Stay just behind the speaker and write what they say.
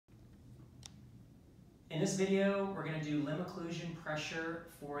In this video, we're going to do limb occlusion pressure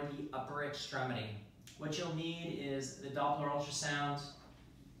for the upper extremity. What you'll need is the Doppler ultrasound.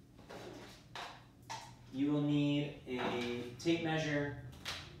 You will need a tape measure.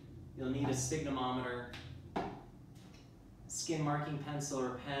 You'll need a sphygmometer, skin marking pencil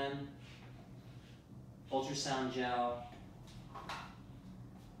or pen, ultrasound gel,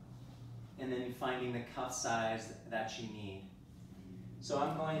 and then finding the cuff size that you need. So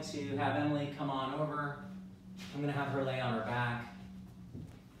I'm going to have Emily come on over. I'm going to have her lay on her back.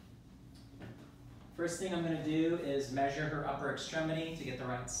 First thing I'm going to do is measure her upper extremity to get the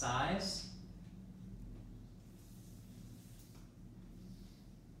right size.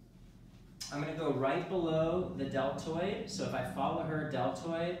 I'm going to go right below the deltoid. So if I follow her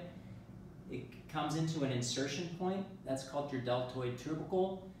deltoid, it comes into an insertion point. That's called your deltoid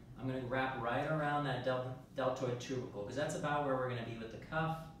tubercle. I'm going to wrap right around that deltoid tubercle because that's about where we're going to be with the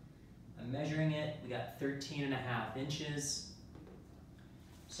cuff. I'm measuring it. We got 13.5 inches.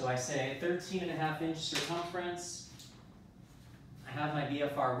 So I say 13.5 inch circumference. I have my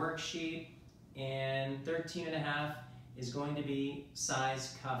BFR worksheet, and 13.5 is going to be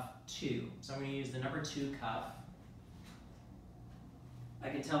size cuff 2. So I'm going to use the number 2 cuff. I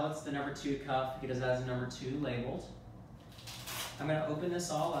can tell it's the number 2 cuff because it has a number 2 labeled. I'm going to open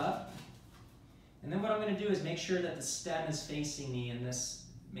this all up, and then what I'm going to do is make sure that the stem is facing me in this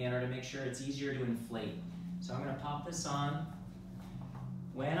manner to make sure it's easier to inflate. So I'm going to pop this on.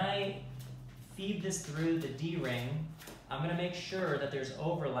 When I feed this through the D-ring, I'm going to make sure that there's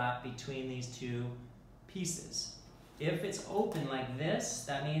overlap between these two pieces. If it's open like this,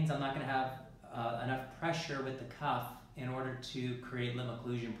 that means I'm not going to have enough pressure with the cuff in order to create limb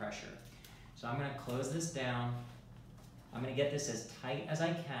occlusion pressure. So I'm going to close this down. I'm going to get this as tight as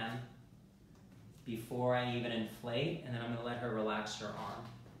I can before I even inflate, and then I'm going to let her relax her arm.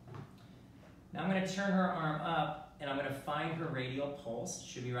 Now I'm going to turn her arm up, and I'm going to find her radial pulse. It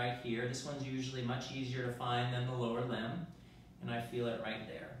should be right here. This one's usually much easier to find than the lower limb, and I feel it right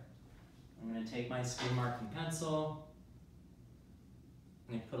there. I'm going to take my skin marking pencil.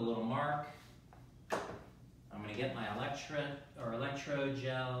 I'm going to put a little mark. I'm going to get my electrode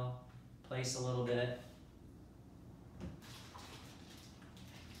gel, place a little bit.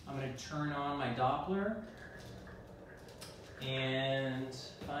 I'm going to turn on my Doppler and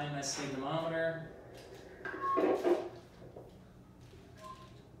find my sphygmometer.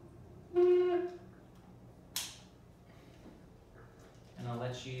 And I'll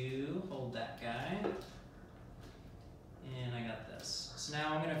let you hold that guy. And I got this. So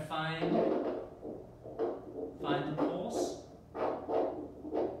now I'm going to find the pulse.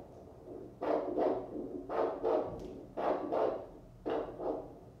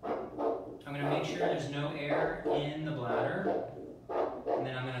 I'm going to make sure there's no air in the bladder. And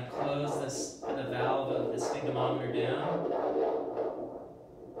then I'm going to close the valve of the sphygmometer down.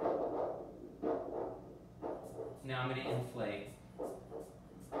 Now I'm going to inflate.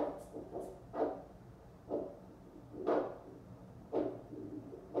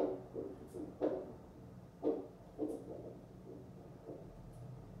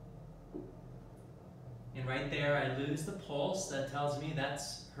 And right there I lose the pulse. That tells me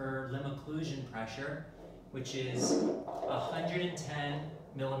that's her limb occlusion pressure, which is 110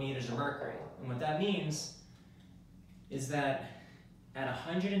 millimeters of mercury. And what that means is that at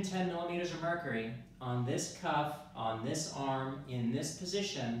 110 millimeters of mercury on this cuff, on this arm, in this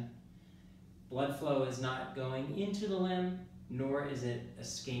position, blood flow is not going into the limb, nor is it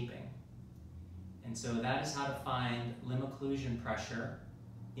escaping. And so that is how to find limb occlusion pressure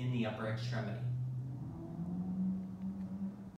in the upper extremity.